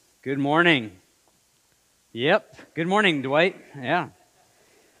Good morning. Yep. Good morning, Dwight. Yeah.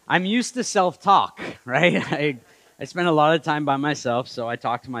 I'm used to self-talk, right? I spend a lot of time by myself, so I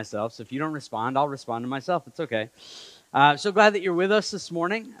talk to myself. So if you don't respond, I'll respond to myself. It's okay. So glad that you're with us this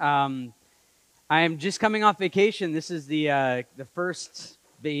morning. I am just coming off vacation. This is the first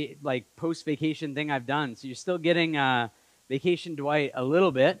post-vacation thing I've done. So you're still getting vacation Dwight a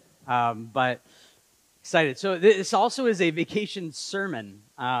little bit, but excited. So this also is a vacation sermon.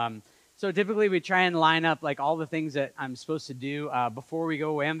 So typically we try and line up like all the things that I'm supposed to do before we go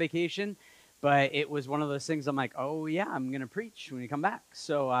away on vacation. But it was one of those things I'm like, oh yeah, I'm going to preach when we come back.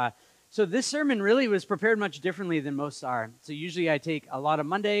 So this sermon really was prepared much differently than most are. So usually I take a lot of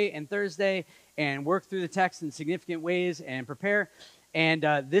Monday and Thursday and work through the text in significant ways and prepare. And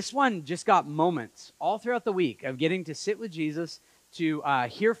this one just got moments all throughout the week of getting to sit with Jesus, to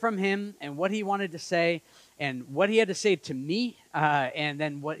hear from him and what he wanted to say and what he had to say to me and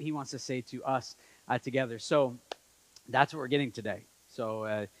then what he wants to say to us together. So that's what we're getting today.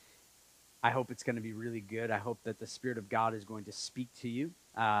 So I hope it's going to be really good. I hope that the Spirit of God is going to speak to you.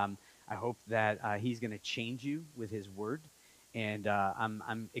 I hope that he's going to change you with his word. And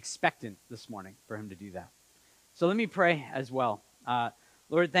I'm expectant this morning for him to do that. So let me pray as well.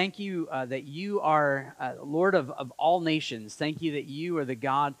 Lord, thank you that you are Lord of all nations. Thank you that you are the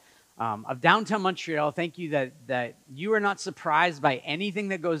God of downtown Montreal. Thank you that you are not surprised by anything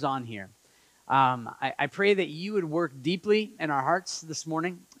that goes on here. I pray that you would work deeply in our hearts this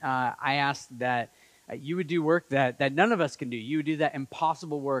morning. I ask that you would do work that none of us can do. You would do that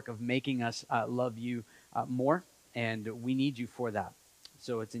impossible work of making us love you more, and we need you for that.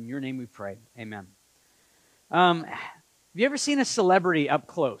 So it's in your name we pray. Amen. Have you ever seen a celebrity up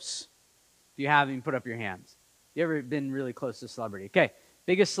close? If you have, you can put up your hands. You ever been really close to a celebrity? Okay,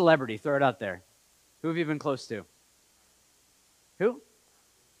 biggest celebrity, throw it out there. Who have you been close to? Who?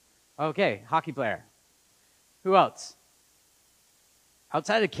 Okay, hockey player. Who else?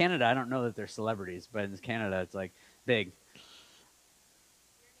 Outside of Canada, I don't know that they're celebrities, but in Canada, it's like big.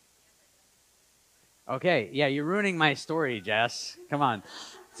 Okay, yeah, you're ruining my story, Jess. Come on.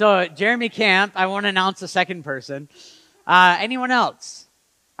 So, Jeremy Camp, I want to announce the second person. Anyone else?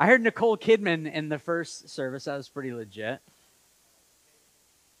 I heard Nicole Kidman in the first service. That was pretty legit.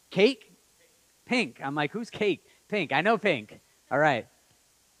 Cake? Pink. I'm like, who's Cake? Pink. I know Pink. All right.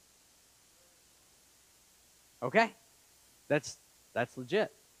 Okay. That's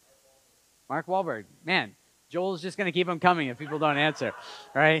legit. Mark Wahlberg. Man, Joel's just going to keep them coming if people don't answer.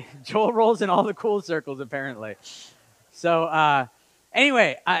 All right? Joel rolls in all the cool circles, apparently. So,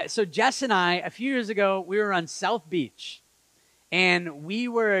 anyway, so Jess and I, a few years ago, we were on South Beach. And we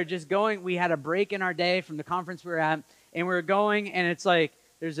were just going, we had a break in our day from the conference we were at, and we were going, and it's like,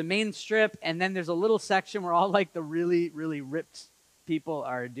 there's a main strip, and then there's a little section where all like the really, really ripped people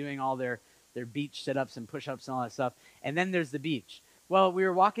are doing all their beach sit-ups and push-ups and all that stuff. And then there's the beach. Well, we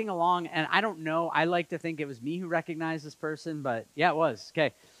were walking along, and I don't know, I like to think it was me who recognized this person, but yeah, it was.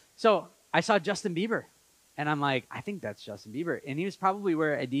 Okay. So I saw Justin Bieber, and I'm like, I think that's Justin Bieber. And he was probably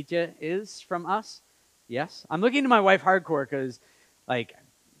where Aditya is from us. Yes? I'm looking to my wife hardcore because, like,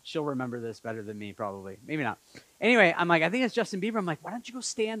 she'll remember this better than me probably. Maybe not. Anyway, I'm like, I think it's Justin Bieber. I'm like, why don't you go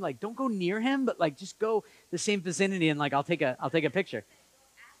stand, like, don't go near him, but, like, just go the same vicinity and, like, I'll take a picture.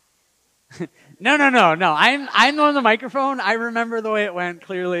 No. I'm on the microphone. I remember the way it went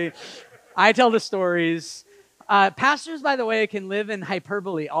clearly. I tell the stories. Pastors, by the way, can live in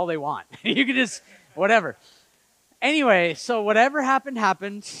hyperbole all they want. You can just, whatever. Anyway, so whatever happened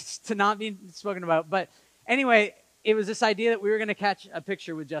to not be spoken about. But anyway, it was this idea that we were going to catch a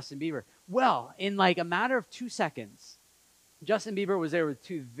picture with Justin Bieber. Well, in like a matter of 2 seconds, Justin Bieber was there with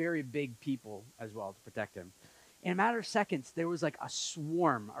two very big people as well to protect him. In a matter of seconds, there was like a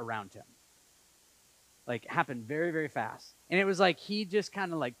swarm around him. Like, it happened very, very fast. And it was like he just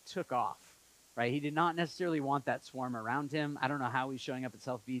kind of like took off, right? He did not necessarily want that swarm around him. I don't know how he's showing up at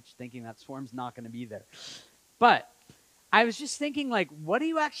South Beach thinking that swarm's not going to be there. But I was just thinking, like, what do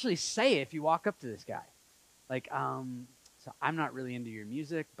you actually say if you walk up to this guy? Like, so I'm not really into your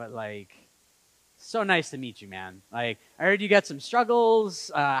music, but, like, so nice to meet you, man. Like, I heard you got some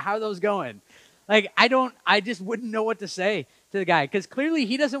struggles. How are those going? Like, I just wouldn't know what to say to the guy because clearly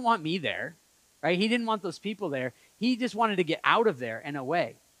he doesn't want me there, right? He didn't want those people there. He just wanted to get out of there and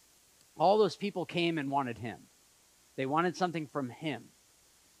away. All those people came and wanted him. They wanted something from him,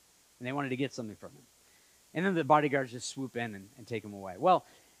 and they wanted to get something from him. And then the bodyguards just swoop in and take him away. Well,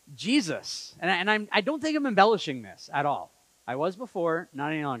 Jesus, and I don't think I'm embellishing this at all. I was before,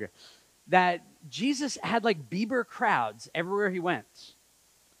 not any longer. That Jesus had like Bieber crowds everywhere he went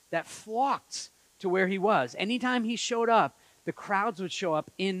that flocked to where he was. Anytime he showed up, the crowds would show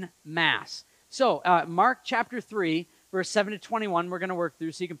up in mass. So Mark chapter 3, verse 7 to 21, we're going to work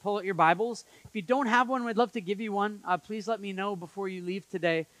through, so you can pull out your Bibles. If you don't have one, we'd love to give you one. Please let me know before you leave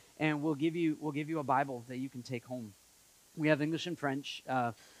today, and we'll give you a Bible that you can take home. We have English and French.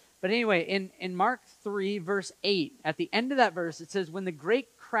 But anyway, in Mark 3, verse 8, at the end of that verse, it says, when the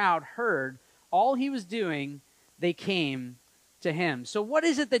great crowd heard all he was doing, they came to him. So what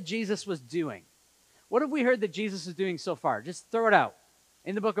is it that Jesus was doing? What have we heard that Jesus is doing so far? Just throw it out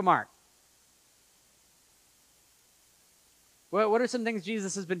in the book of Mark. What are some things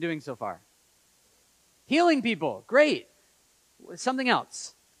Jesus has been doing so far? Healing people. Great. Something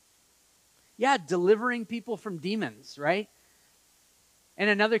else. Yeah, delivering people from demons, right? And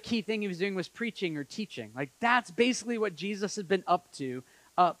another key thing he was doing was preaching or teaching. Like, that's basically what Jesus had been up to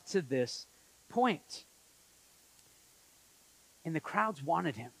this point. And the crowds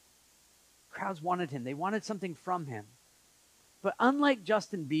wanted him. Crowds wanted him. They wanted something from him. But unlike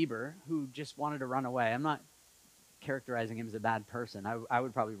Justin Bieber, who just wanted to run away, I'm not characterizing him as a bad person. I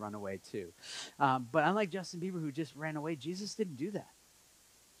would probably run away too. But unlike Justin Bieber, who just ran away, Jesus didn't do that.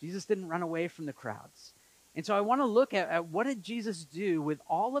 Jesus didn't run away from the crowds. And so I want to look at what did Jesus do with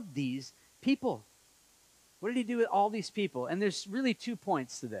all of these people? What did he do with all these people? And there's really 2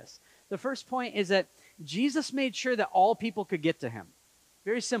 points to this. The first point is that Jesus made sure that all people could get to him.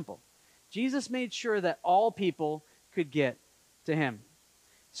 Very simple. Jesus made sure that all people could get to him.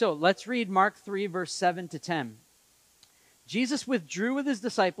 So let's read Mark 3, verse 7 to 10. Jesus withdrew with his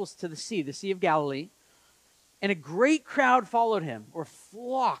disciples to the Sea of Galilee, and a great crowd followed him, or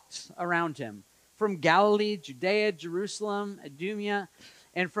flocked around him, from Galilee, Judea, Jerusalem, Idumea,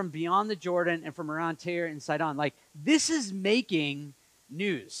 and from beyond the Jordan, and from around Tyre and Sidon. Like, this is making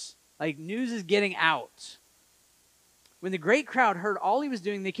news. Like, news is getting out. When the great crowd heard all he was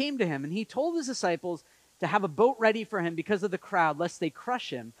doing, they came to him, and he told his disciples to have a boat ready for him because of the crowd, lest they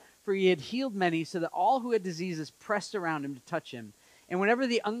crush him. For he had healed many, so that all who had diseases pressed around him to touch him. And whenever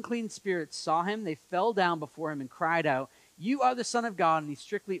the unclean spirits saw him, they fell down before him and cried out, "You are the Son of God," and he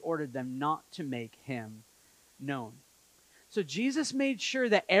strictly ordered them not to make him known. So Jesus made sure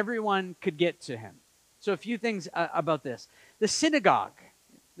that everyone could get to him. So a few things about this. The synagogue.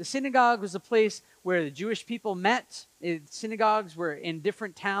 The synagogue was a place where the Jewish people met. Synagogues were in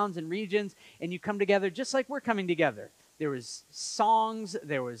different towns and regions, and you come together just like we're coming together. There was songs,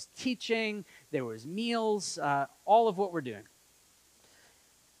 there was teaching, there was meals, all of what we're doing.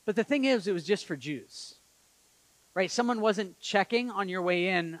 But the thing is, it was just for Jews, right? Someone wasn't checking on your way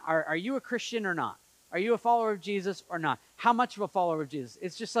in, are you a Christian or not? Are you a follower of Jesus or not? How much of a follower of Jesus?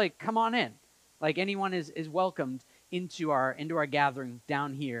 It's just like, come on in. Like, anyone is welcomed into our gathering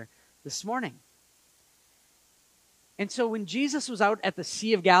down here this morning. And so when Jesus was out at the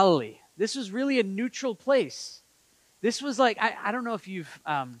Sea of Galilee, this was really a neutral place. This was like, I don't know if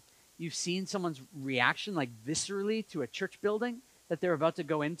you've seen someone's reaction, like, viscerally to a church building that they're about to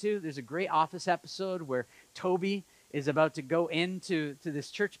go into. There's a great Office episode where Toby is about to go into this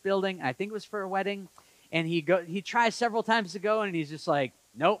church building. I think it was for a wedding. And he tries several times to go, and he's just like,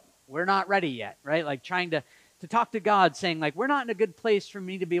 nope, we're not ready yet, right? Like, trying to talk to God, saying, like, we're not in a good place for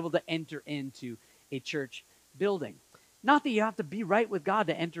me to be able to enter into a church building. Not that you have to be right with God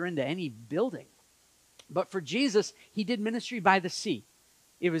to enter into any building. But for Jesus, he did ministry by the sea.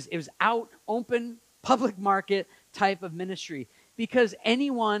 It was out, open, public market type of ministry, because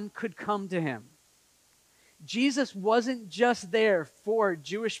anyone could come to him. Jesus wasn't just there for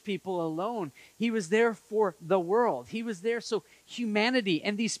Jewish people alone. He was there for the world. He was there so humanity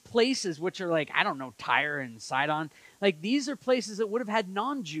and these places, which are like, I don't know, Tyre and Sidon, like, these are places that would have had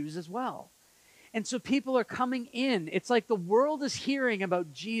non-Jews as well. And so people are coming in. It's like the world is hearing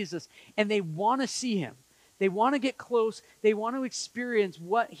about Jesus, and they want to see him. They want to get close. They want to experience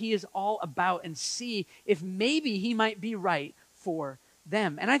what he is all about and see if maybe he might be right for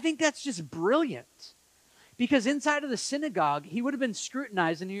them. And I think that's just brilliant. Because inside of the synagogue, he would have been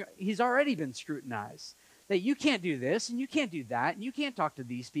scrutinized, and he's already been scrutinized. That you can't do this, and you can't do that, and you can't talk to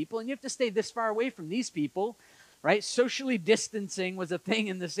these people, and you have to stay this far away from these people, right? Socially distancing was a thing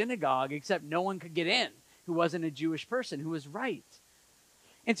in the synagogue, except no one could get in who wasn't a Jewish person, who was right.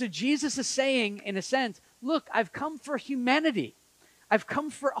 And so Jesus is saying, in a sense, look, I've come for humanity. I've come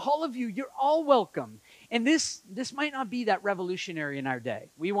for all of you. You're all welcome. And this might not be that revolutionary in our day.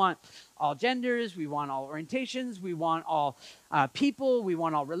 We want all genders. We want all orientations. We want all people. We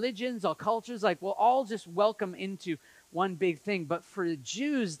want all religions, all cultures. Like, we'll all just welcome into one big thing. But for the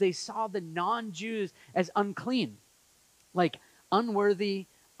Jews, they saw the non-Jews as unclean, like unworthy,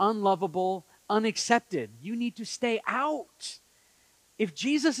 unlovable, unaccepted. You need to stay out. If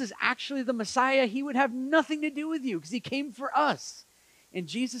Jesus is actually the Messiah, he would have nothing to do with you because he came for us. And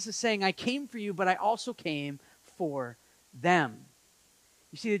Jesus is saying, I came for you, but I also came for them.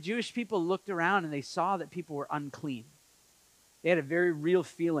 You see, the Jewish people looked around and they saw that people were unclean. They had a very real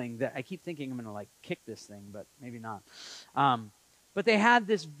feeling that, I keep thinking I'm going to like kick this thing, but maybe not. But they had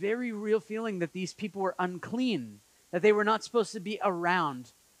this very real feeling that these people were unclean, that they were not supposed to be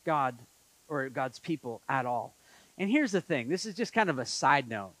around God or God's people at all. And here's the thing. This is just kind of a side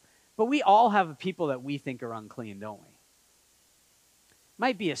note. But we all have people that we think are unclean, don't we?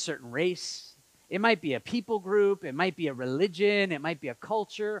 Might be a certain race. It might be a people group. It might be a religion. It might be a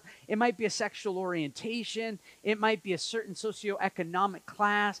culture. It might be a sexual orientation. It might be a certain socioeconomic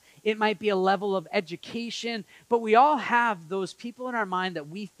class. It might be a level of education. But we all have those people in our mind that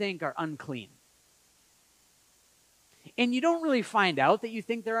we think are unclean. And you don't really find out that you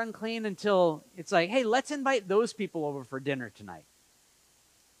think they're unclean until it's like, hey, let's invite those people over for dinner tonight.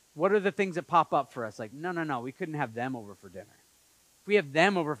 What are the things that pop up for us? Like, no, we couldn't have them over for dinner. If we have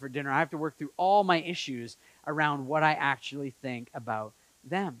them over for dinner, I have to work through all my issues around what I actually think about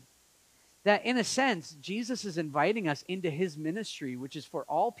them. That in a sense, Jesus is inviting us into his ministry, which is for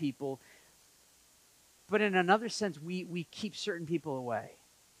all people. But in another sense, we keep certain people away.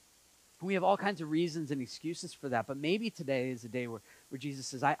 We have all kinds of reasons and excuses for that. But maybe today is a day where Jesus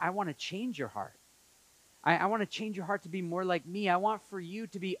says, I want to change your heart. I want to change your heart to be more like me. I want for you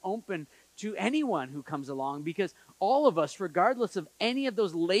to be open to anyone who comes along, because all of us, regardless of any of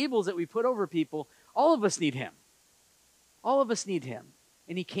those labels that we put over people, all of us need him. All of us need him.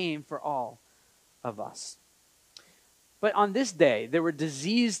 And he came for all of us. But on this day, there were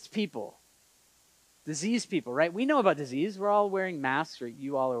diseased people. Diseased people, right? We know about disease. We're all wearing masks, or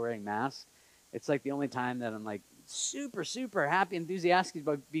you all are wearing masks. It's like the only time that I'm like super, super happy, enthusiastic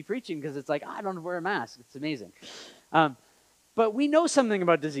about be preaching, because it's like, I don't wear a mask. It's amazing. But we know something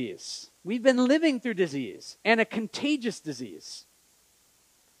about disease. We've been living through disease, and a contagious disease.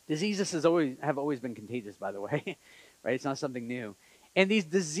 Diseases have always been contagious, by the way, right? It's not something new. And these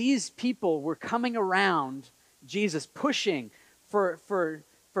diseased people were coming around Jesus, pushing for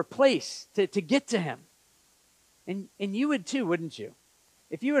place to get to him. And you would too, wouldn't you?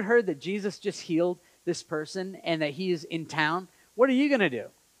 If you had heard that Jesus just healed this person and that he is in town, what are you going to do?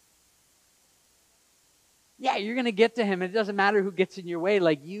 Yeah, you're going to get to him. And it doesn't matter who gets in your way.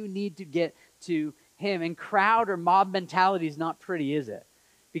 Like, you need to get to him. And crowd or mob mentality is not pretty, is it?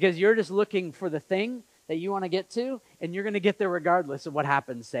 Because you're just looking for the thing that you want to get to, and you're going to get there regardless of what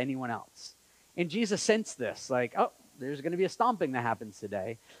happens to anyone else. And Jesus sensed this, like, oh, there's going to be a stomping that happens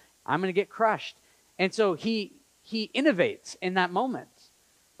today. I'm going to get crushed. And so he innovates in that moment,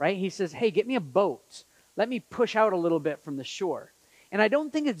 right? He says, hey, get me a boat. Let me push out a little bit from the shore. And I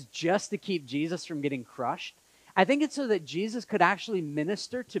don't think it's just to keep Jesus from getting crushed. I think it's so that Jesus could actually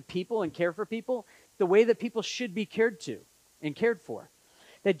minister to people and care for people the way that people should be cared to and cared for.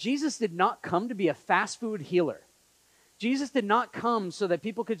 That Jesus did not come to be a fast food healer. Jesus did not come so that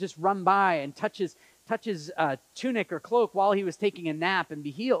people could just run by and touch his tunic or cloak while he was taking a nap and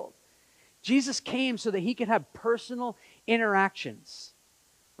be healed. Jesus came so that he could have personal interactions,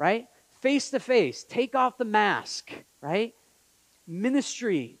 right? Face to face, take off the mask, right?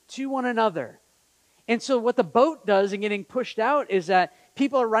 Ministry to one another. And so what the boat does in getting pushed out is that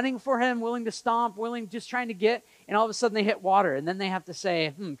people are running for him, willing to stomp, just trying to get, and all of a sudden they hit water, and then they have to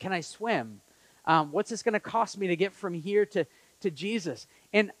say, can I swim? What's this going to cost me to get from here to Jesus?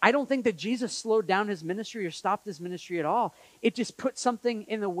 And I don't think that Jesus slowed down his ministry or stopped his ministry at all. It just put something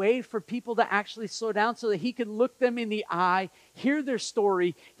in the way for people to actually slow down so that he could look them in the eye, hear their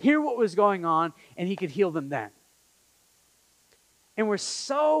story, hear what was going on, and he could heal them then. And we're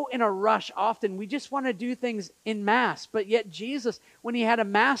so in a rush often, we just want to do things in mass. But yet Jesus, when he had a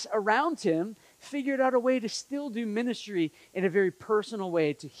mass around him, figured out a way to still do ministry in a very personal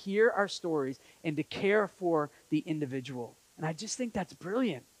way, to hear our stories and to care for the individual. And I just think that's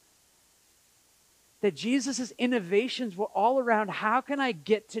brilliant. That Jesus' innovations were all around, how can I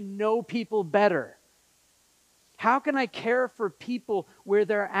get to know people better? How can I care for people where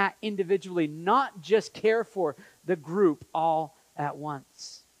they're at individually, not just care for the group all at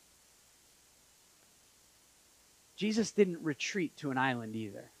once? Jesus didn't retreat to an island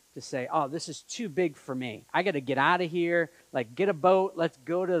either to say, oh, this is too big for me. I got to get out of here, like get a boat, let's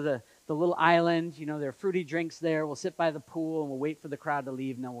go to the little island. You know, there are fruity drinks there. We'll sit by the pool and we'll wait for the crowd to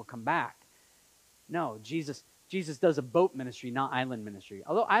leave and then we'll come back. No, Jesus does a boat ministry, not island ministry.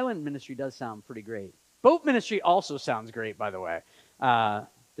 Although island ministry does sound pretty great. Boat ministry also sounds great, by the way,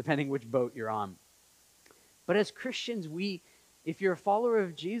 depending which boat you're on. But as Christians, if you're a follower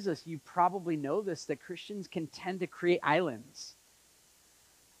of Jesus, you probably know this, that Christians can tend to create islands.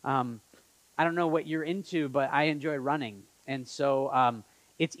 I don't know what you're into, but I enjoy running. And so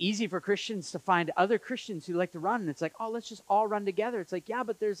it's easy for Christians to find other Christians who like to run. And it's like, oh, let's just all run together. It's like, yeah,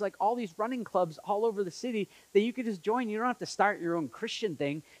 but there's like all these running clubs all over the city that you could just join. You don't have to start your own Christian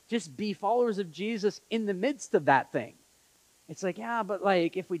thing. Just be followers of Jesus in the midst of that thing. It's like, yeah, but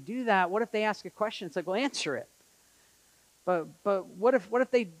like if we do that, what if they ask a question? It's like, well, answer it. But what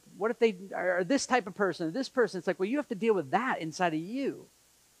if they are this type of person or this person? It's like, well, you have to deal with that inside of you.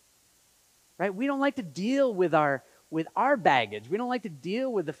 Right? We don't like to deal with our baggage. We don't like to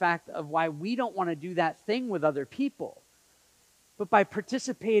deal with the fact of why we don't want to do that thing with other people. But by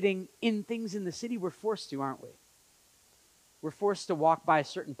participating in things in the city, we're forced to, aren't we? We're forced to walk by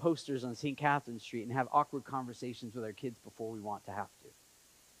certain posters on St. Catherine Street and have awkward conversations with our kids before we want to have to.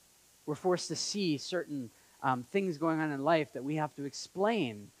 We're forced to see certain things going on in life that we have to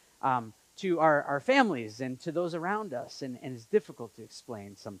explain to our families and to those around us, and it's difficult to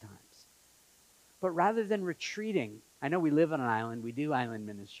explain sometimes. But rather than retreating, I know we live on an island, we do island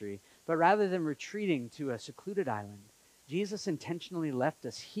ministry, but rather than retreating to a secluded island, Jesus intentionally left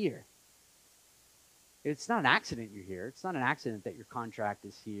us here. It's not an accident you're here. It's not an accident that your contract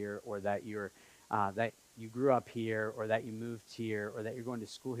is here, or that that you grew up here, or that you moved here, or that you're going to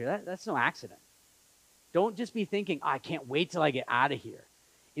school here. That's no accident. Don't just be thinking, I can't wait till I get out of here.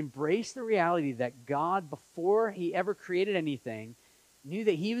 Embrace the reality that God, before he ever created anything, knew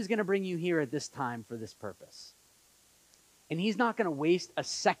that he was going to bring you here at this time for this purpose. And he's not going to waste a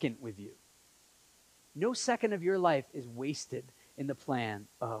second with you. No second of your life is wasted in the plan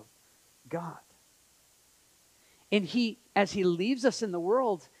of God. And as he leaves us in the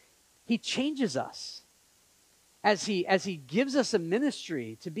world, he changes us. As he gives us a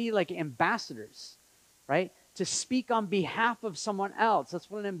ministry to be like ambassadors, right? To speak on behalf of someone else. That's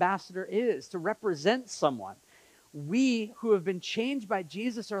what an ambassador is, to represent someone. We who have been changed by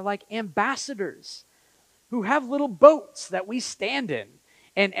Jesus are like ambassadors who have little boats that we stand in.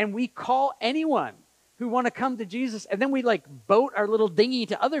 And we call anyone who want to come to Jesus. And then we like boat our little dinghy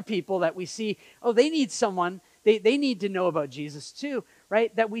to other people that we see, oh, they need someone. They need to know about Jesus too,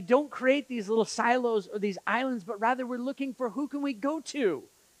 right? That we don't create these little silos or these islands, but rather we're looking for who can we go to.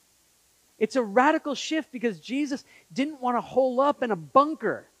 It's a radical shift because Jesus didn't want to hole up in a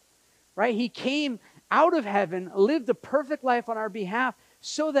bunker, right? He came out of heaven, lived a perfect life on our behalf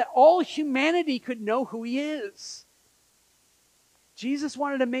so that all humanity could know who he is. Jesus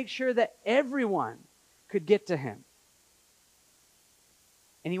wanted to make sure that everyone could get to him.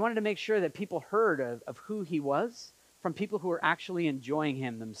 And he wanted to make sure that people heard of who he was from people who were actually enjoying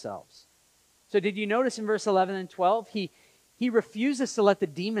him themselves. So did you notice in verse 11 and 12, he refuses to let the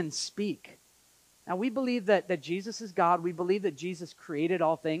demons speak. Now we believe that Jesus is God. We believe that Jesus created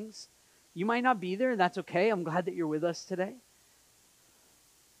all things. You might not be there, and that's okay. I'm glad that you're with us today.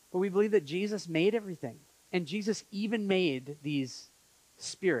 But we believe that Jesus made everything. And Jesus even made these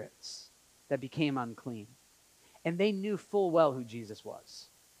spirits that became unclean. And they knew full well who Jesus was.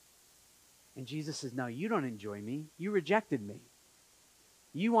 And Jesus says, no, you don't enjoy me. You rejected me.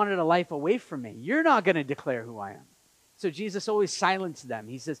 You wanted a life away from me. You're not going to declare who I am. So Jesus always silenced them.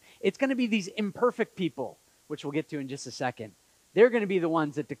 He says, it's going to be these imperfect people, which we'll get to in just a second. They're going to be the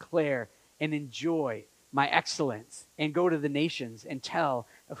ones that declare and enjoy my excellence and go to the nations and tell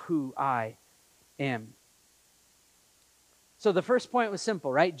of who I am. So the first point was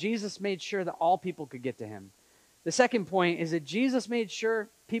simple, right? Jesus made sure that all people could get to him. The second point is that Jesus made sure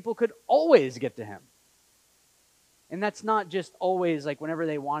people could always get to him. And that's not just always like whenever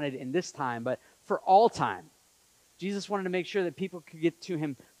they wanted in this time, but for all time. Jesus wanted to make sure that people could get to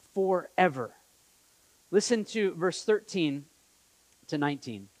him forever. Listen to verse 13 to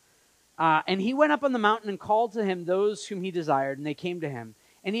 19. And he went up on the mountain and called to him those whom he desired, and they came to him.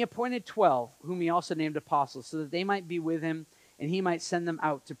 And he appointed 12, whom he also named apostles, so that they might be with him, and he might send them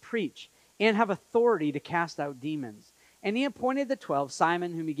out to preach, and have authority to cast out demons. And he appointed the 12,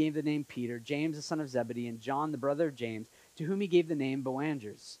 Simon, whom he gave the name Peter, James the son of Zebedee, and John the brother of James, to whom he gave the name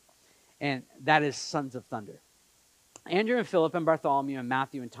Boanerges. And that is sons of thunder. Andrew and Philip and Bartholomew and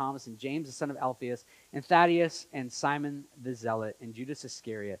Matthew and Thomas and James the son of Alphaeus and Thaddeus and Simon the Zealot and Judas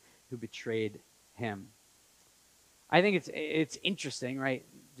Iscariot, who betrayed him. I think it's interesting, right?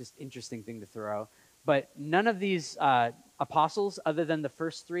 Just interesting thing to throw. But none of these apostles, other than the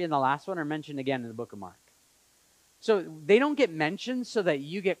first three and the last one, are mentioned again in the book of Mark. So they don't get mentioned so that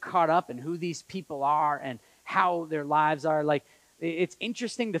you get caught up in who these people are and how their lives are. Like, it's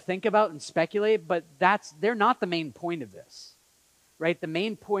interesting to think about and speculate, but they're not the main point of this, right? The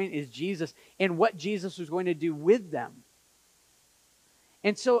main point is Jesus and what Jesus was going to do with them.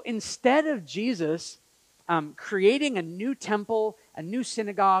 And so instead of Jesus creating a new temple a new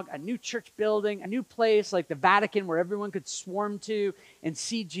synagogue, a new church building, a new place like the Vatican where everyone could swarm to and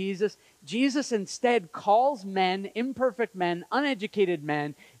see Jesus. Jesus instead calls men, imperfect men, uneducated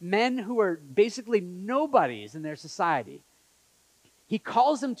men, men who are basically nobodies in their society. He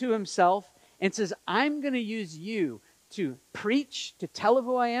calls them to himself and says, I'm going to use you to preach, to tell of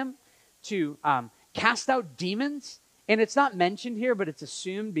who I am, to cast out demons. And it's not mentioned here, but it's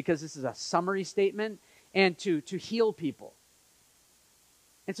assumed because this is a summary statement, and to heal people.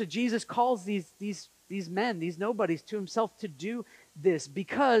 And so Jesus calls these men, these nobodies, to himself to do this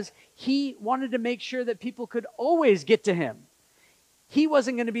because he wanted to make sure that people could always get to him. He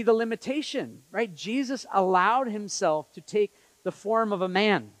wasn't going to be the limitation, right? Jesus allowed himself to take the form of a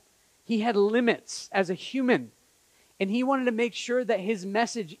man. He had limits as a human. And he wanted to make sure that his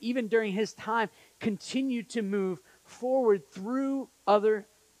message, even during his time, continued to move forward through other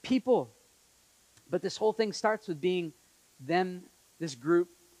people. But this whole thing starts with being them, this group,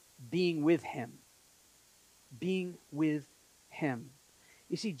 being with him. Being with him.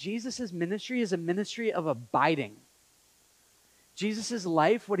 You see, Jesus' ministry is a ministry of abiding. Jesus'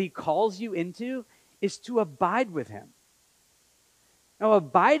 life, what he calls you into, is to abide with him. Now,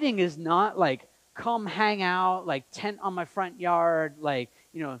 abiding is not like, come hang out, like tent on my front yard, like,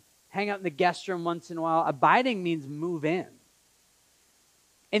 hang out in the guest room once in a while. Abiding means move in.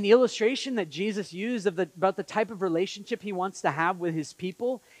 And the illustration that Jesus used about the type of relationship he wants to have with his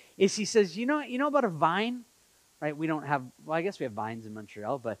people is he says, you know about a vine? Right? We don't have, well, I guess we have vines in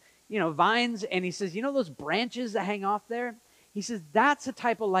Montreal, but, vines. And he says, those branches that hang off there? He says, that's the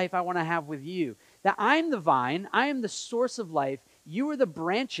type of life I want to have with you. That I'm the vine, I am the source of life, you are the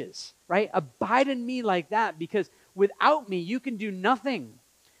branches, right? Abide in me like that, because without me, you can do nothing.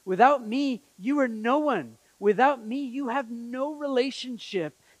 Without me, you are no one. Without me, you have no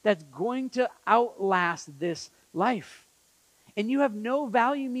relationship that's going to outlast this life. And you have no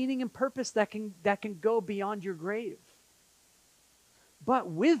value, meaning, and purpose that can go beyond your grave. But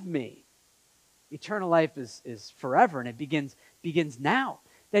with me, eternal life is forever, and it begins now.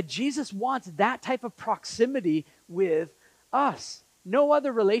 That Jesus wants that type of proximity with us. No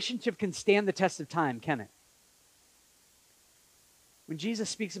other relationship can stand the test of time, can it? When Jesus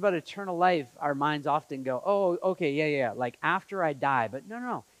speaks about eternal life, our minds often go, oh, okay, yeah, like after I die. But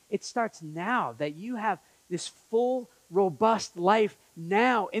no. It starts now, that you have this full, robust life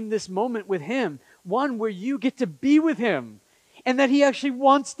now in this moment with him. One where you get to be with him, and that he actually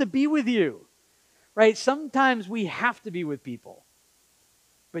wants to be with you. Right? Sometimes we have to be with people.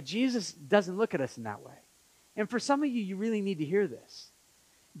 But Jesus doesn't look at us in that way. And for some of you, you really need to hear this.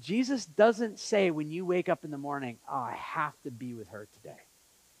 Jesus doesn't say when you wake up in the morning, oh, I have to be with her today.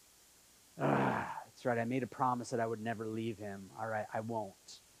 That's right, I made a promise that I would never leave him. All right, I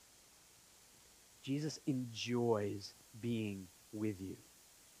won't. Jesus enjoys being with you.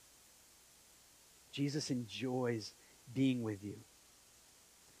 Jesus enjoys being with you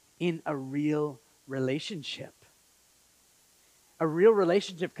in a real relationship. A real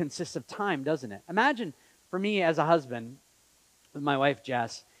relationship consists of time, doesn't it? Imagine for me as a husband with my wife,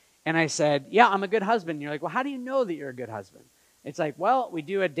 Jess, and I said, yeah, I'm a good husband. And you're like, well, how do you know that you're a good husband? It's like, well, we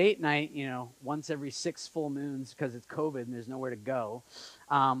do a date night, once every 6 full moons because it's COVID and there's nowhere to go.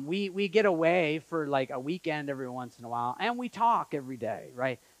 We get away for like a weekend every once in a while, and we talk every day,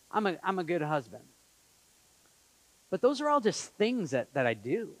 right? I'm a good husband. But those are all just things that I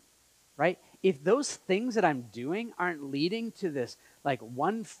do, right? If those things that I'm doing aren't leading to this like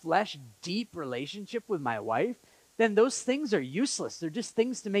one flesh deep relationship with my wife, then those things are useless. They're just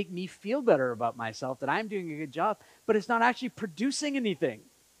things to make me feel better about myself, that I'm doing a good job, but it's not actually producing anything.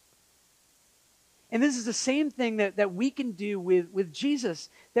 And this is the same thing that we can do with Jesus,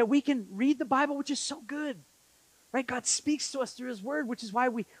 that we can read the Bible, which is so good, right? God speaks to us through his word, which is why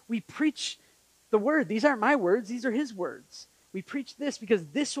we preach the word. These aren't my words, these are his words. We preach this because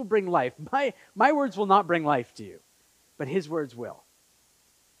this will bring life. My words will not bring life to you, but his words will.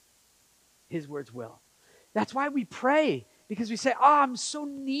 His words will. That's why we pray, because we say, I'm so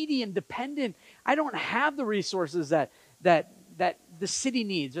needy and dependent. I don't have the resources that the city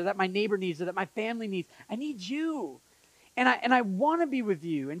needs, or that my neighbor needs, or that my family needs. I need you. And I want to be with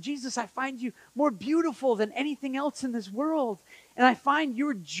you. And Jesus, I find you more beautiful than anything else in this world. And I find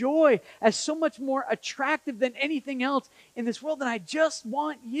your joy as so much more attractive than anything else in this world. And I just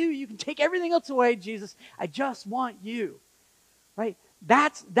want you. You can take everything else away, Jesus. I just want you. Right?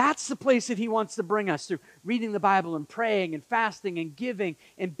 That's the place that he wants to bring us through reading the Bible and praying and fasting and giving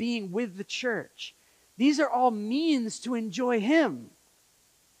and being with the church. These are all means to enjoy him.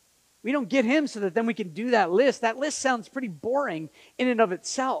 We don't get him so that then we can do that list. That list sounds pretty boring in and of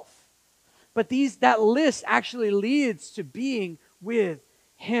itself. But that list actually leads to being with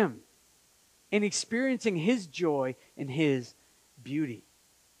him and experiencing his joy and his beauty.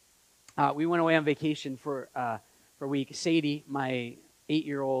 We went away on vacation for a week. Sadie, my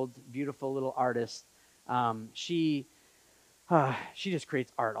 8-year-old beautiful little artist, she just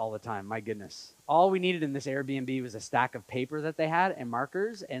creates art all the time. My goodness. All we needed in this Airbnb was a stack of paper that they had and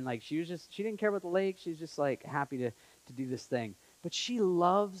markers. And like, she didn't care about the lake. She was just like happy to do this thing. But she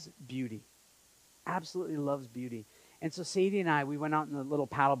loves beauty. Absolutely loves beauty. And so Sadie and I, we went out in the little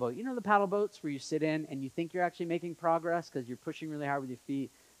paddle boat. You know the paddle boats where you sit in and you think you're actually making progress because you're pushing really hard with your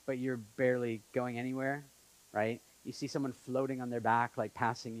feet, but you're barely going anywhere, right? You see someone floating on their back, like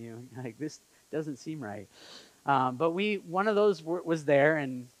passing you. Like, this doesn't seem right. But one of those was there,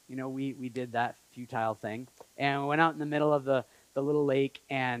 and we did that futile thing, and we went out in the middle of the little lake,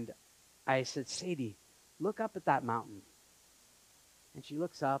 and I said, Sadie, look up at that mountain. And she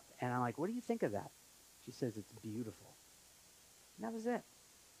looks up, and I'm like, what do you think of that? She says, it's beautiful. And that was it.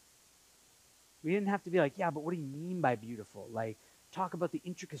 We didn't have to be like, yeah, but what do you mean by beautiful? Like, talk about the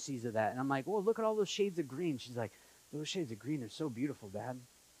intricacies of that. And I'm like, well, look at all those shades of green. She's like, those shades of green are so beautiful, Dad.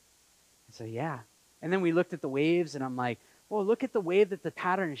 I said, yeah. And then we looked at the waves, and I'm like, well, look at the wave, that the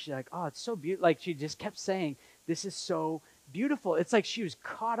pattern. And she's like, oh, it's so beautiful. Like, she just kept saying, this is so beautiful. It's like she was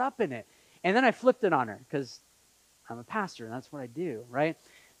caught up in it. And then I flipped it on her because I'm a pastor, and that's what I do, right?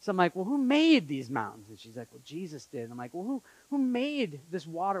 So I'm like, well, who made these mountains? And she's like, well, Jesus did. And I'm like, well, who made this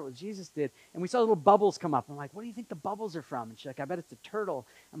water? Well, Jesus did. And we saw little bubbles come up. I'm like, what do you think the bubbles are from? And she's like, I bet it's a turtle.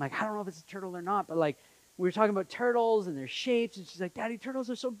 I'm like, I don't know if it's a turtle or not, but like, we were talking about turtles and their shapes, and she's like, Daddy,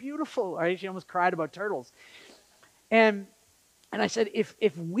 turtles are so beautiful. All right, she almost cried about turtles. And I said,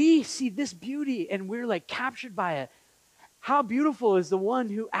 if we see this beauty and we're like captured by it, how beautiful is the one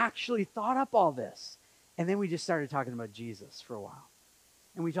who actually thought up all this? And then we just started talking about Jesus for a while.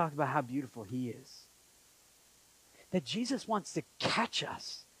 And we talked about how beautiful he is. That Jesus wants to catch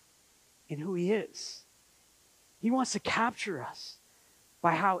us in who he is. He wants to capture us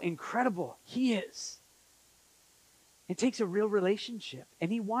by how incredible he is. It takes a real relationship.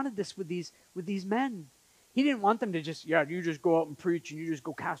 And he wanted this with these men. He didn't want them to just, you just go out and preach and you just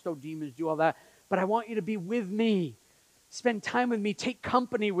go cast out demons, do all that. But I want you to be with me. Spend time with me. Take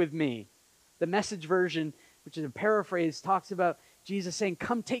company with me. The Message version, which is a paraphrase, talks about Jesus saying,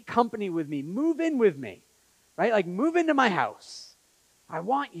 come take company with me. Move in with me. Right? Like, move into my house. I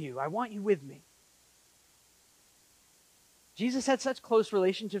want you. I want you with me. Jesus had such close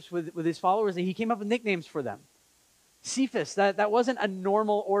relationships with his followers that he came up with nicknames for them. Cephas, that wasn't a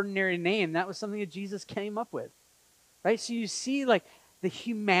normal, ordinary name. That was something that Jesus came up with. Right? So you see, like, the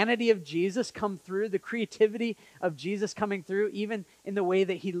humanity of Jesus come through, the creativity of Jesus coming through, even in the way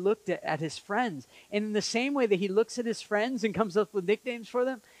that he looked at his friends. And in the same way that he looks at his friends and comes up with nicknames for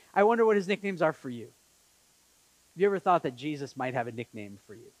them, I wonder what his nicknames are for you. Have you ever thought that Jesus might have a nickname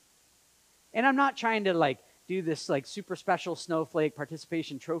for you? And I'm not trying to like do this like super special snowflake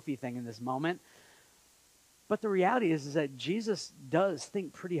participation trophy thing in this moment. But the reality is that Jesus does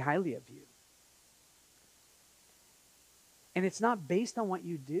think pretty highly of you. And it's not based on what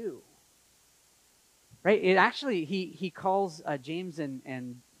you do. Right? It actually, he calls James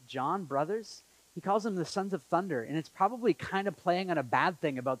and John brothers. He calls them the sons of thunder. And it's probably kind of playing on a bad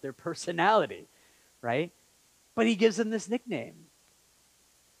thing about their personality. Right? But he gives them this nickname.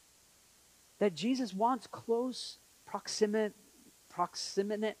 That Jesus wants close proximate.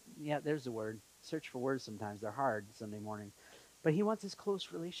 Yeah, there's the word. Search for words sometimes. They're hard Sunday morning. But he wants this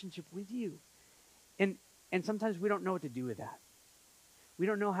close relationship with you. And sometimes we don't know what to do with that. We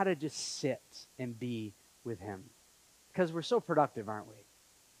don't know how to just sit and be with him. Because we're so productive, aren't we?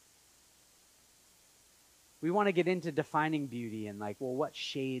 We want to get into defining beauty and like, well, what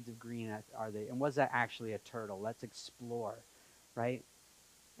shades of green are they? And was that actually a turtle? Let's explore, right?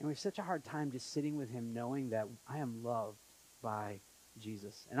 And we have such a hard time just sitting with him knowing that I am loved by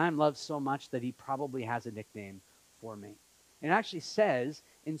Jesus. And I'm loved so much that he probably has a nickname for me. And it actually says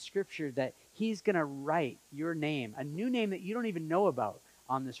in Scripture that he's going to write your name, a new name that you don't even know about,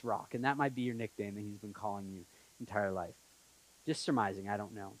 on this rock. And that might be your nickname that he's been calling you entire life. Just surmising, I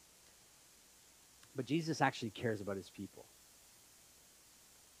don't know. But Jesus actually cares about his people.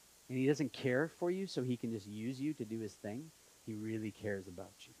 And he doesn't care for you so he can just use you to do his thing. He really cares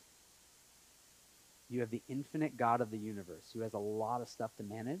about you. You have the infinite God of the universe who has a lot of stuff to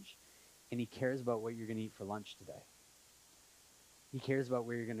manage, and he cares about what you're going to eat for lunch today. He cares about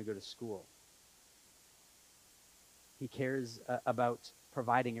where you're going to go to school. He cares about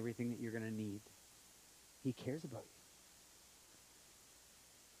providing everything that you're going to need. He cares about you.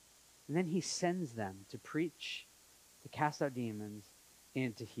 And then he sends them to preach, to cast out demons,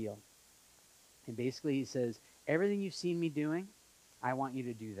 and to heal. And basically he says, everything you've seen me doing, I want you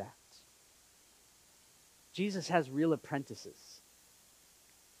to do that. Jesus has real apprentices.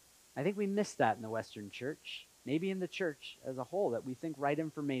 I think we miss that in the Western church, maybe in the church as a whole, that we think right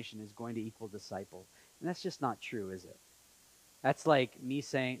information is going to equal disciple. And that's just not true, is it? That's like me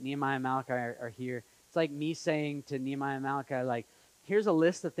saying, Nehemiah and Malachi are here. It's like me saying to Nehemiah and Malachi, like, here's a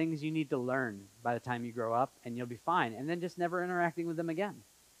list of things you need to learn by the time you grow up, and you'll be fine. And then just never interacting with them again.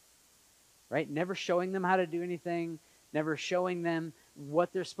 Right? Never showing them how to do anything, never showing them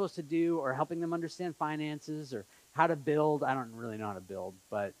what they're supposed to do, or helping them understand finances, or how to build. I don't really know how to build,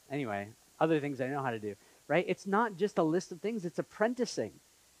 but anyway, other things I know how to do. Right? It's not just a list of things, it's apprenticing.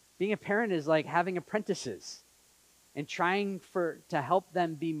 Being a parent is like having apprentices and trying to help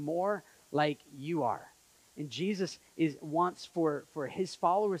them be more like you are. And Jesus wants for his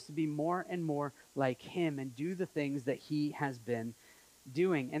followers to be more and more like him and do the things that he has been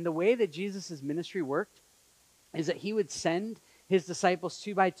doing. And the way that Jesus' ministry worked is that he would send his disciples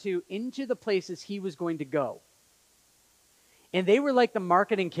 2 by 2 into the places he was going to go. And they were like the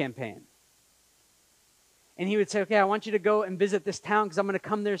marketing campaign. And he would say, okay, I want you to go and visit this town because I'm going to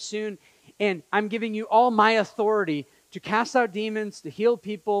come there soon. And I'm giving you all my authority to cast out demons, to heal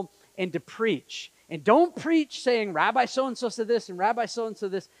people, and to preach. And don't preach saying, Rabbi so-and-so said this and Rabbi so-and-so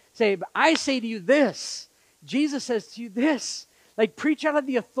this. Say, but I say to you this. Jesus says to you this. Like, preach out of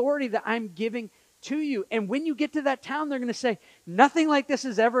the authority that I'm giving to you. And when you get to that town, they're going to say, nothing like this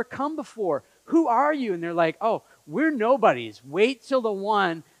has ever come before. Who are you? And they're like, oh, we're nobodies. Wait till the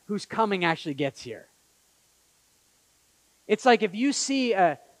one who's coming actually gets here. It's like if you see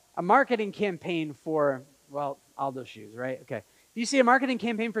a marketing campaign for, well, Aldo shoes, right? Okay. If you see a marketing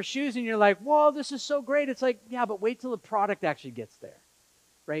campaign for shoes and you're like, whoa, this is so great. It's like, yeah, but wait till the product actually gets there,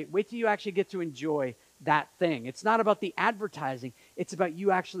 right? Wait till you actually get to enjoy that thing. It's not about the advertising. It's about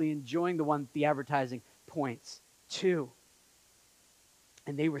you actually enjoying the one the advertising points to.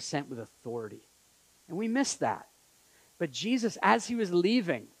 And they were sent with authority. And we miss that. But Jesus, as he was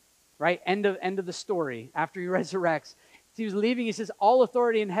leaving, right, end of the story, after he resurrects, as he was leaving, he says, all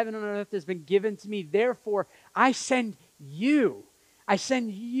authority in heaven and on earth has been given to me. Therefore, I send you. I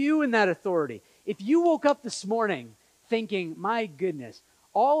send you in that authority. If you woke up this morning thinking, my goodness,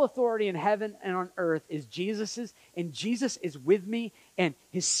 all authority in heaven and on earth is Jesus's, and Jesus is with me, and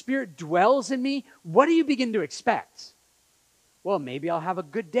his Spirit dwells in me, what do you begin to expect? Well, maybe I'll have a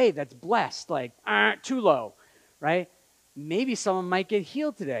good day that's blessed, like, too low, right? Maybe someone might get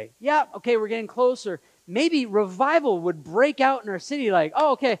healed today. Yeah, okay, we're getting closer. Maybe revival would break out in our city, like,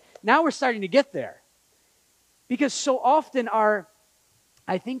 oh, okay, now we're starting to get there. Because so often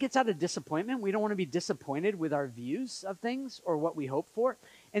I think it's out of disappointment. We don't want to be disappointed with our views of things or what we hope for.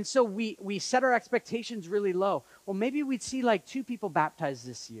 And so we set our expectations really low. Well, maybe we'd see like 2 people baptized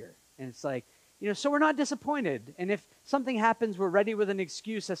this year. And it's like, so we're not disappointed. And if something happens, we're ready with an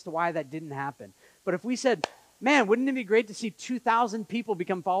excuse as to why that didn't happen. But if we said, man, wouldn't it be great to see 2,000 people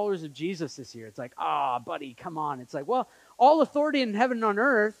become followers of Jesus this year? It's like, buddy, come on. It's like, well, all authority in heaven and on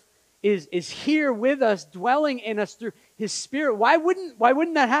earth is here with us, dwelling in us through his Spirit. Why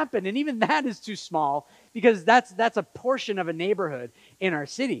wouldn't that happen? And even that is too small, because that's a portion of a neighborhood in our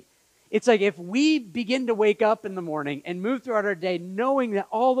city. It's like if we begin to wake up in the morning and move throughout our day knowing that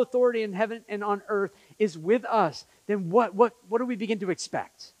all authority in heaven and on earth is with us, then what do we begin to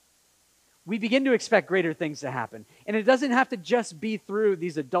expect? We begin to expect greater things to happen. And it doesn't have to just be through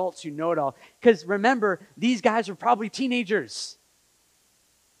these adults who know it all. Because remember, these guys are probably teenagers.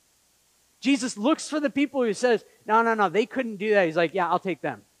 Jesus looks for the people who says, no, they couldn't do that. He's like, yeah, I'll take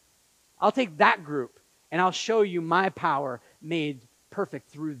them. I'll take that group, and I'll show you my power made perfect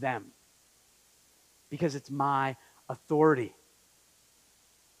through them. Because it's my authority.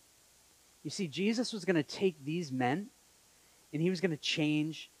 You see, Jesus was going to take these men, and he was going to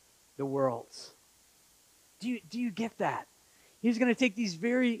change the world. Do you get that? He was going to take these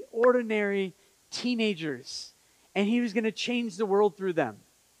very ordinary teenagers, and he was going to change the world through them.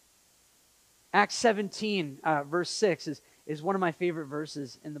 Acts 17, verse 6 is one of my favorite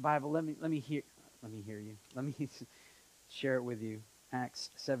verses in the Bible. Let me hear you. Let me share it with you. Acts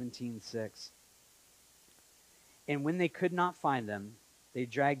 17:6. And when they could not find them, they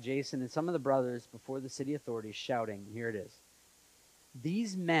dragged Jason and some of the brothers before the city authorities, shouting, here it is,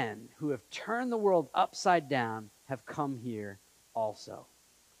 these men who have turned the world upside down have come here also.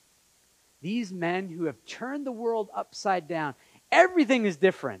 These men who have turned the world upside down. Everything is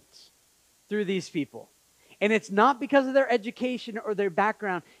different through these people. And it's not because of their education or their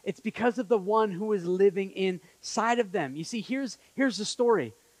background. It's because of the one who is living inside of them. You see, here's the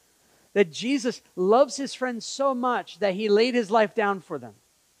story. That Jesus loves his friends so much that he laid his life down for them.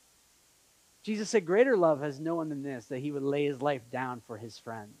 Jesus said, greater love has no one than this, that he would lay his life down for his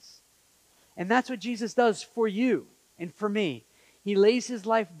friends. And that's what Jesus does for you and for me. He lays his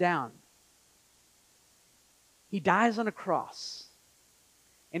life down. He dies on a cross.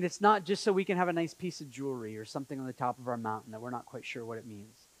 And it's not just so we can have a nice piece of jewelry or something on the top of our mountain that we're not quite sure what it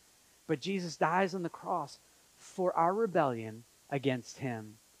means. But Jesus dies on the cross for our rebellion against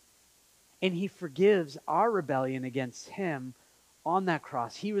him. And he forgives our rebellion against him on that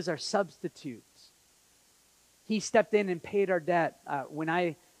cross. He was our substitute. He stepped in and paid our debt. When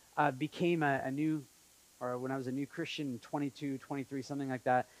I became when I was a new Christian, 22, 23, something like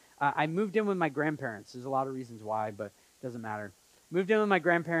that, I moved in with my grandparents. There's a lot of reasons why, but it doesn't matter. Moved in with my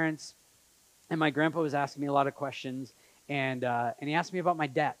grandparents, and my grandpa was asking me a lot of questions, and he asked me about my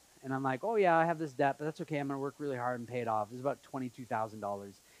debt. And I'm like, oh yeah, I have this debt, but that's okay. I'm going to work really hard and pay it off. It was about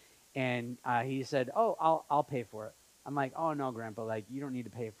 $22,000. And he said, oh, I'll pay for it. I'm like, oh no, Grandpa, like you don't need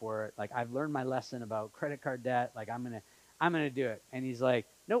to pay for it. Like I've learned my lesson about credit card debt. Like I'm gonna do it. And he's like,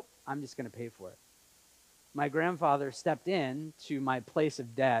 nope, I'm just gonna pay for it. My grandfather stepped in to my place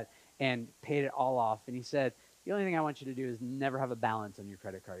of debt and paid it all off. And he said, the only thing I want you to do is never have a balance on your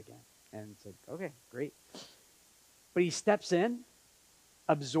credit card again. And it's like, okay, great. But he steps in,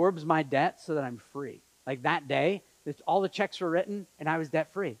 absorbs my debt so that I'm free. Like that day, all the checks were written and I was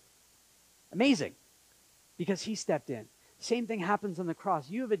debt free. Amazing. Because he stepped in. Same thing happens on the cross.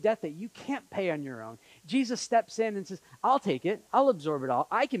 You have a debt that you can't pay on your own. Jesus steps in and says, I'll take it. I'll absorb it all.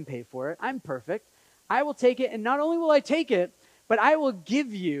 I can pay for it. I'm perfect. I will take it. And not only will I take it, but I will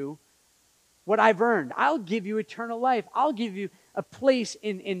give you what I've earned. I'll give you eternal life. I'll give you a place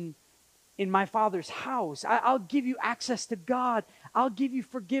in my Father's house. I'll give you access to God. I'll give you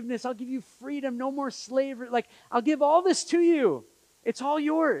forgiveness. I'll give you freedom. No more slavery. Like, I'll give all this to you. It's all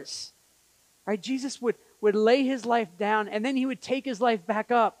yours. Right? Jesus would lay his life down, and then he would take his life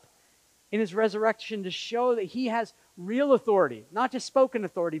back up in his resurrection to show that he has real authority, not just spoken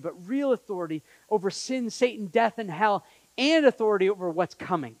authority, but real authority over sin, Satan, death, and hell, and authority over what's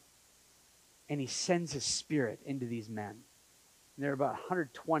coming. And he sends his Spirit into these men. And there are about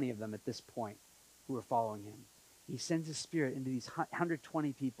 120 of them at this point who are following him. He sends his Spirit into these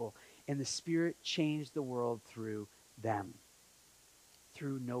 120 people, and the Spirit changed the world through them,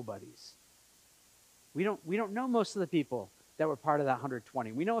 through nobodies. We don't know most of the people that were part of that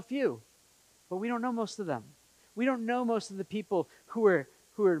 120. We know a few, but we don't know most of them. We don't know most of the people who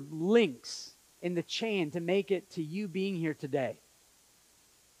are links in the chain to make it to you being here today.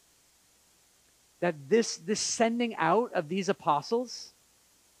 That this sending out of these apostles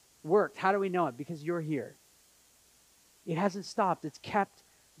worked. How do we know it? Because you're here. It hasn't stopped. It's kept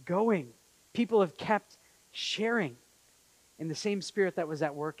going. People have kept sharing. And the same Spirit that was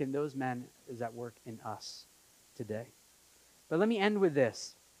at work in those men is at work in us today. But let me end with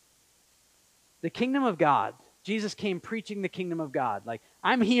this. The kingdom of God. Jesus came preaching the kingdom of God. Like,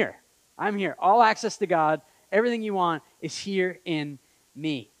 I'm here. I'm here. All access to God. Everything you want is here in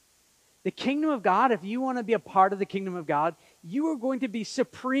me. The kingdom of God, if you want to be a part of the kingdom of God, you are going to be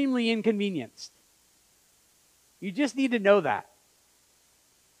supremely inconvenienced. You just need to know that.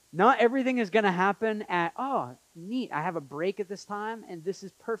 Not everything is going to happen at, oh, neat, I have a break at this time, and this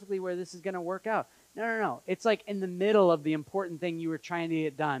is perfectly where this is going to work out. No. It's like in the middle of the important thing you were trying to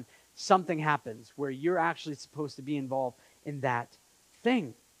get done, something happens where you're actually supposed to be involved in that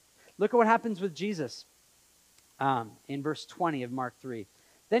thing. Look at what happens with Jesus in verse 20 of Mark 3.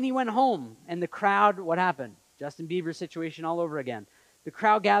 Then he went home, and the crowd, what happened? Justin Bieber situation all over again. The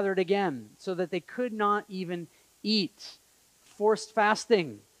crowd gathered again so that they could not even eat. Forced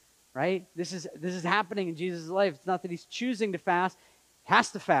fasting. Right? This is happening in Jesus' life. It's not that he's choosing to fast. He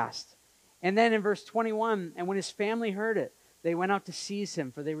has to fast. And then in verse 21, and when his family heard it, they went out to seize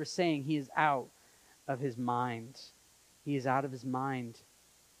him, for they were saying, he is out of his mind. He is out of his mind.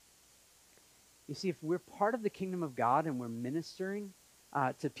 You see, if we're part of the kingdom of God and we're ministering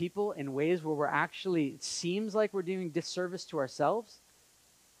to people in ways where it seems like we're doing disservice to ourselves,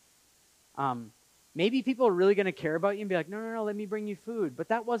 maybe people are really going to care about you and be like, no, let me bring you food. But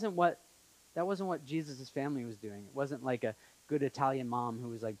that wasn't what Jesus' family was doing. It wasn't like a good Italian mom who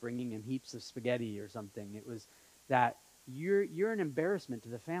was like bringing him heaps of spaghetti or something. It was that you're an embarrassment to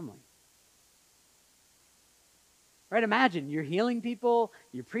the family. Right? Imagine you're healing people,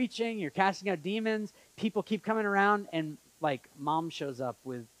 you're preaching, you're casting out demons, people keep coming around, and like mom shows up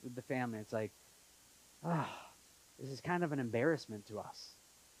with the family. It's like, this is kind of an embarrassment to us.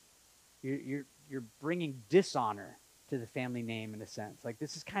 You're bringing dishonor to the family name in a sense. Like,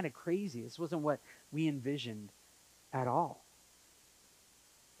 this is kind of crazy. This wasn't what we envisioned at all.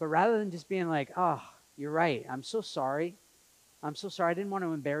 But rather than just being like, oh, you're right, I'm so sorry, I'm so sorry. I didn't want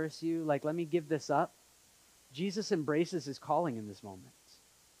to embarrass you. Like, let me give this up. Jesus embraces his calling in this moment.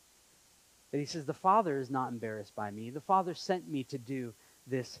 That he says, the Father is not embarrassed by me. The Father sent me to do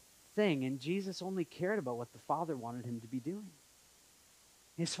this thing. And Jesus only cared about what the Father wanted him to be doing.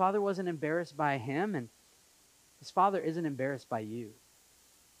 His Father wasn't embarrassed by him, and his Father isn't embarrassed by you.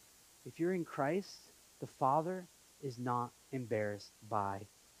 If you're in Christ, the Father is not embarrassed by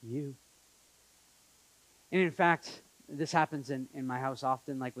you. And in fact, this happens in my house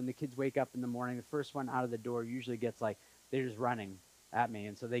often. Like when the kids wake up in the morning, the first one out of the door usually gets like, they're just running at me.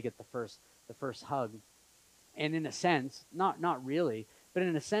 And so they get the first hug. And in a sense, not really, but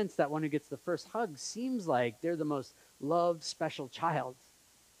in a sense, that one who gets the first hug seems like they're the most loved, special child.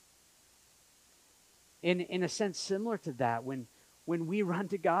 In a sense similar to that, when we run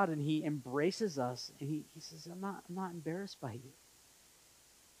to God and he embraces us and he says, I'm not embarrassed by you.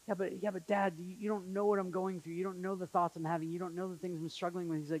 Yeah, but Dad, you don't know what I'm going through. You don't know the thoughts I'm having. You don't know the things I'm struggling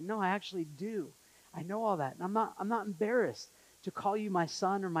with. He's like, no, I actually do. I know all that. And I'm not embarrassed to call you my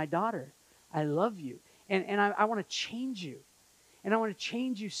son or my daughter. I love you. And I want to change you. And I want to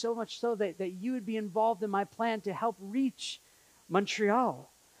change you so much so that you would be involved in my plan to help reach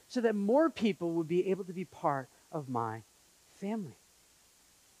Montreal so that more people would be able to be part of my family.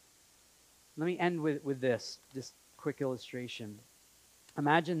 Let me end with this quick illustration.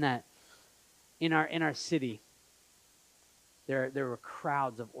 Imagine that in our city, there were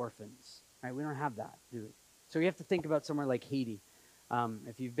crowds of orphans. Right? We don't have that, do we? So we have to think about somewhere like Haiti.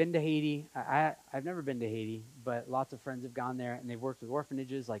 If you've been to Haiti, I've never been to Haiti, but lots of friends have gone there, and they've worked with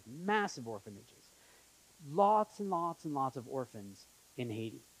orphanages, like massive orphanages. Lots and lots and lots of orphans in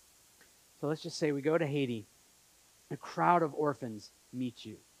Haiti. So let's just say we go to Haiti, a crowd of orphans meet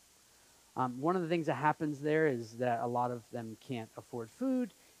you. One of the things that happens there is that a lot of them can't afford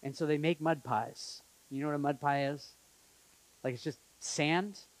food, and so they make mud pies. You know what a mud pie is? Like it's just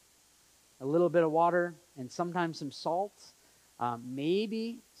sand, a little bit of water, and sometimes some salt,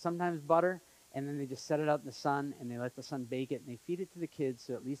 maybe sometimes butter, and then they just set it out in the sun, and they let the sun bake it, and they feed it to the kids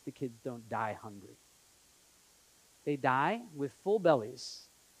so at least the kids don't die hungry. They die with full bellies,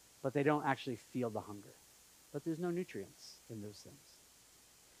 but they don't actually feel the hunger. But there's no nutrients in those things.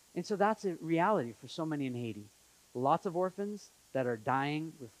 And so that's a reality for so many in Haiti. Lots of orphans that are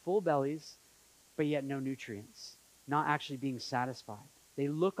dying with full bellies, but yet no nutrients, not actually being satisfied. They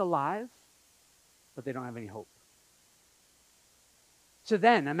look alive, but they don't have any hope. So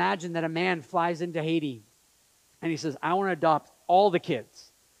then imagine that a man flies into Haiti and he says, I want to adopt all the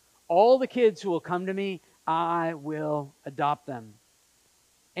kids. All the kids who will come to me, I will adopt them.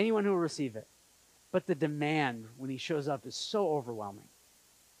 Anyone who will receive it. But the demand when he shows up is so overwhelming.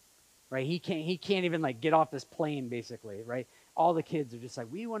 Right? He can't even like get off this plane basically, right? All the kids are just like,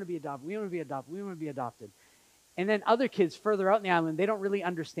 we want to be adopted, we want to be adopted, we want to be adopted. And then other kids further out in the island, they don't really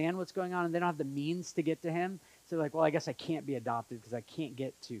understand what's going on and they don't have the means to get to him. So they're like, well, I guess I can't be adopted because I can't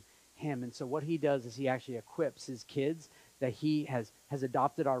get to him. And so what he does is he actually equips his kids that he has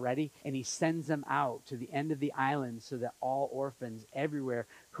adopted already, and he sends them out to the end of the island so that all orphans everywhere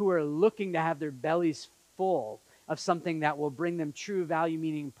who are looking to have their bellies full of something that will bring them true value,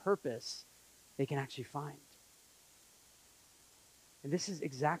 meaning, purpose, they can actually find. And this is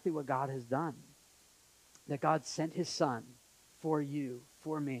exactly what God has done. That God sent his son for you,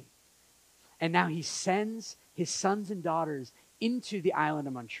 for me. And now he sends his sons and daughters into the island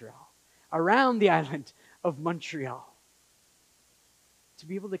of Montreal, around the island of Montreal, to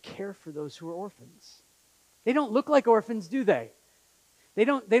be able to care for those who are orphans. They don't look like orphans, do they? They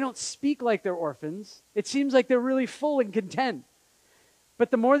don't speak like they're orphans. It seems like they're really full and content.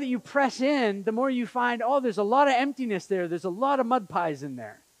 But the more that you press in, the more you find, oh, there's a lot of emptiness there. There's a lot of mud pies in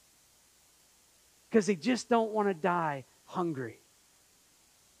there. Because they just don't want to die hungry.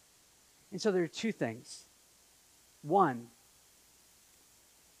 And so there are two things. One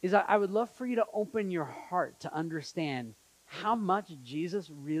is I would love for you to open your heart to understand how much Jesus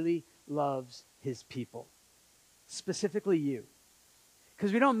really loves his people. Specifically you.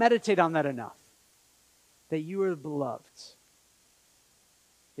 Because we don't meditate on that enough. That you are beloved.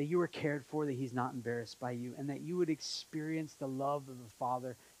 That you are cared for, that he's not embarrassed by you, and that you would experience the love that the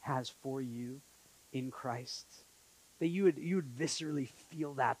Father has for you in Christ. That you would viscerally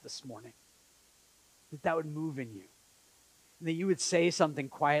feel that this morning. That would move in you. And that you would say something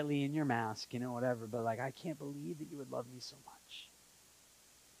quietly in your mask, whatever, but like, I can't believe that you would love me so much.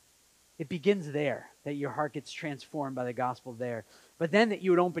 It begins there, that your heart gets transformed by the gospel there. But then that you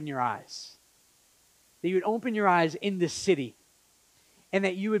would open your eyes. That you would open your eyes in this city. And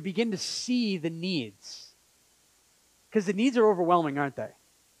that you would begin to see the needs. Because the needs are overwhelming, aren't they?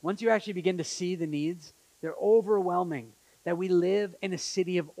 Once you actually begin to see the needs, they're overwhelming. that we live in a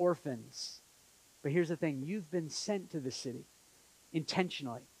city of orphans. But here's the thing, you've been sent to the city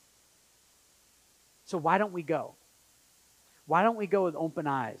intentionally. So why don't we go? Why don't we go with open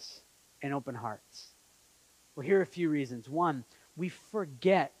eyes and open hearts? Well, here are a few reasons. One, we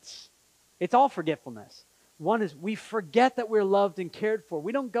forget. It's all forgetfulness. One is we forget that we're loved and cared for.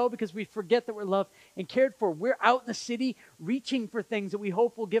 We don't go because we forget that we're loved and cared for. We're out in the city reaching for things that we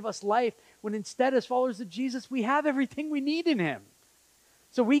hope will give us life, when instead, as followers of Jesus, we have everything we need in him.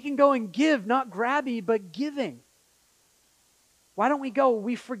 So we can go and give, not grabby, but giving. Why don't we go?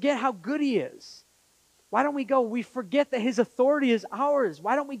 We forget how good he is. Why don't we go? We forget that his authority is ours.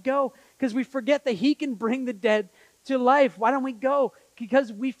 Why don't we go? Because we forget that he can bring the dead to life. Why don't we go?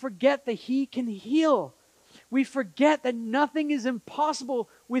 Because we forget that he can heal. We forget that nothing is impossible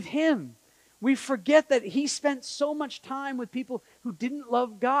with him. We forget that he spent so much time with people who didn't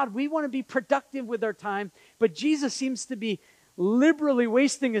love God. We want to be productive with our time, but Jesus seems to be liberally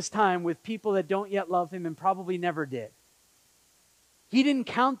wasting his time with people that don't yet love him and probably never did. He didn't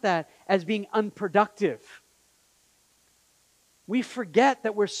count that as being unproductive. We forget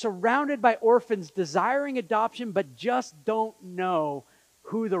that we're surrounded by orphans desiring adoption, but just don't know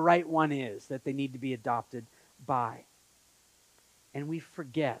who the right one is that they need to be adopted by. And we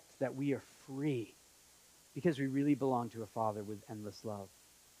forget that we are free because we really belong to a Father with endless love.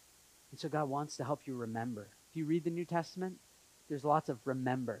 And so God wants to help you remember. If you read the New Testament, there's lots of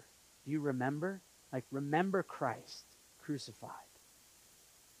remember. Do you remember? Like, remember Christ crucified.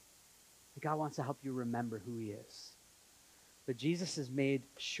 God wants to help you remember who he is. But Jesus has made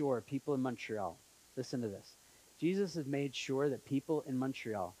sure, people in Montreal, listen to this. Jesus has made sure that people in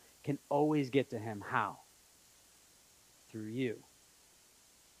Montreal can always get to him. How? Through you.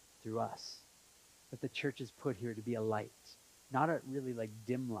 Through us. That the church is put here to be a light. Not a really like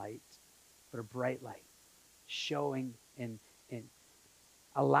dim light, but a bright light. Showing and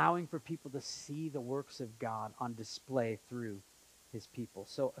allowing for people to see the works of God on display through his people.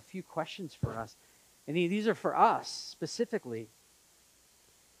 So a few questions for us. And these are for us specifically.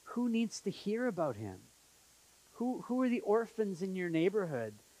 Who needs to hear about him? Who are the orphans in your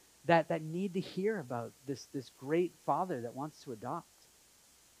neighborhood that need to hear about this great Father that wants to adopt?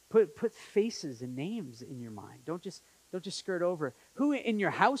 Put faces and names in your mind. Don't just skirt over it. Who in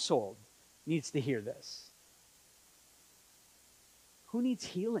your household needs to hear this? Who needs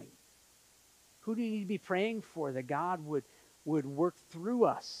healing? Who do you need to be praying for that God would work through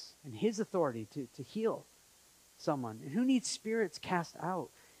us and his authority to heal someone? And who needs spirits cast out?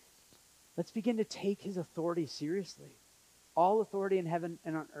 Let's begin to take his authority seriously. All authority in heaven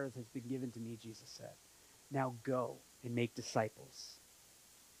and on earth has been given to me, Jesus said. Now go and make disciples.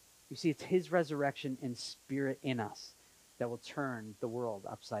 You see, it's his resurrection and spirit in us that will turn the world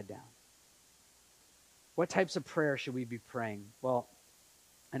upside down. What types of prayer should we be praying? Well,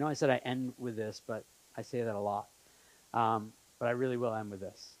 I know I said I end with this, but I say that a lot. But I really will end with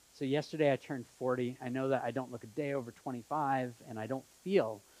this. So yesterday I turned 40. I know that I don't look a day over 25, and I don't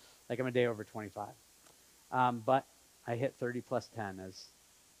feel like I'm a day over 25. But I hit 30 plus 10, as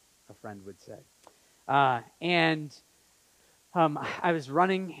a friend would say. I was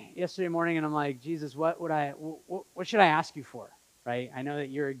running yesterday morning, and I'm like, Jesus, what should I ask you for? Right? I know that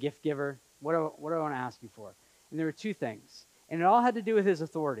you're a gift giver. What do I want to ask you for? And there were two things, and it all had to do with his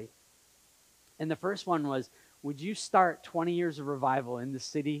authority. And the first one was, would you start 20 years of revival in the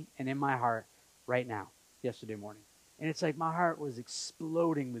city and in my heart right now, yesterday morning? And it's like my heart was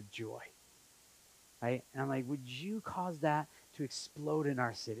exploding with joy, right? And I'm like, would you cause that to explode in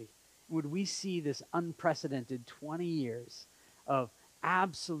our city? Would we see this unprecedented 20 years of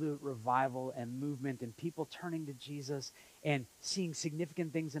absolute revival and movement and people turning to Jesus and seeing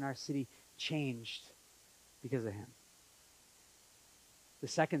significant things in our city changed because of him? The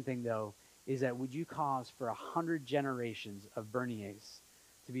second thing, though, is that would you cause for 100 generations of Berniers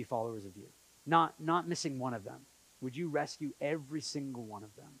to be followers of you? Not missing one of them. Would you rescue every single one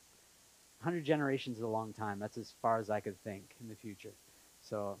of them? 100 generations is a long time. That's as far as I could think in the future.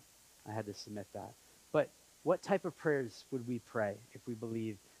 So I had to submit that. But what type of prayers would we pray if we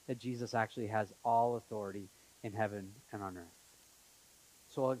believe that Jesus actually has all authority in heaven and on earth?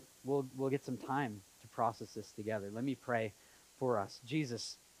 So we'll get some time to process this together. Let me pray for us.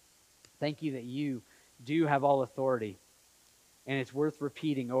 Jesus, thank you that you do have all authority. And it's worth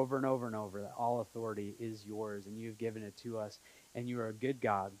repeating over and over and over that all authority is yours and you've given it to us. And you are a good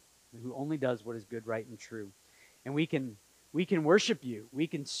God who only does what is good, right, and true. And we can worship you. We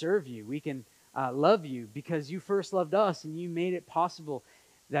can serve you. We can love you because you first loved us and you made it possible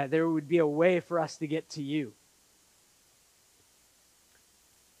that there would be a way for us to get to you.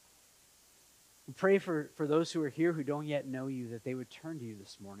 We pray for those who are here who don't yet know you, that they would turn to you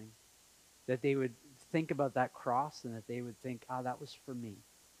this morning, that they would think about that cross and that they would think, that was for me.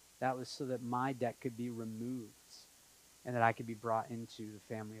 That was so that my debt could be removed and that I could be brought into the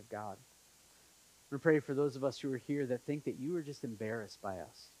family of God. We pray for those of us who are here that think that you are just embarrassed by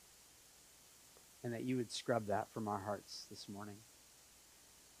us and that you would scrub that from our hearts this morning.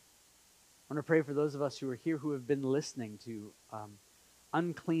 I want to pray for those of us who are here who have been listening to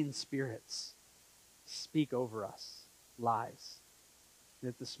unclean spirits speak over us, lies,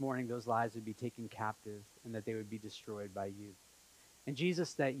 that this morning those lies would be taken captive and that they would be destroyed by you. And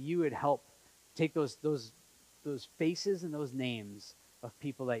Jesus, that you would help take those faces and those names of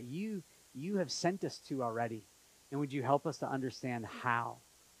people that you have sent us to already. And would you help us to understand how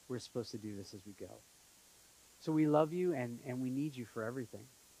we're supposed to do this as we go? So we love you and we need you for everything.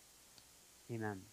 Amen.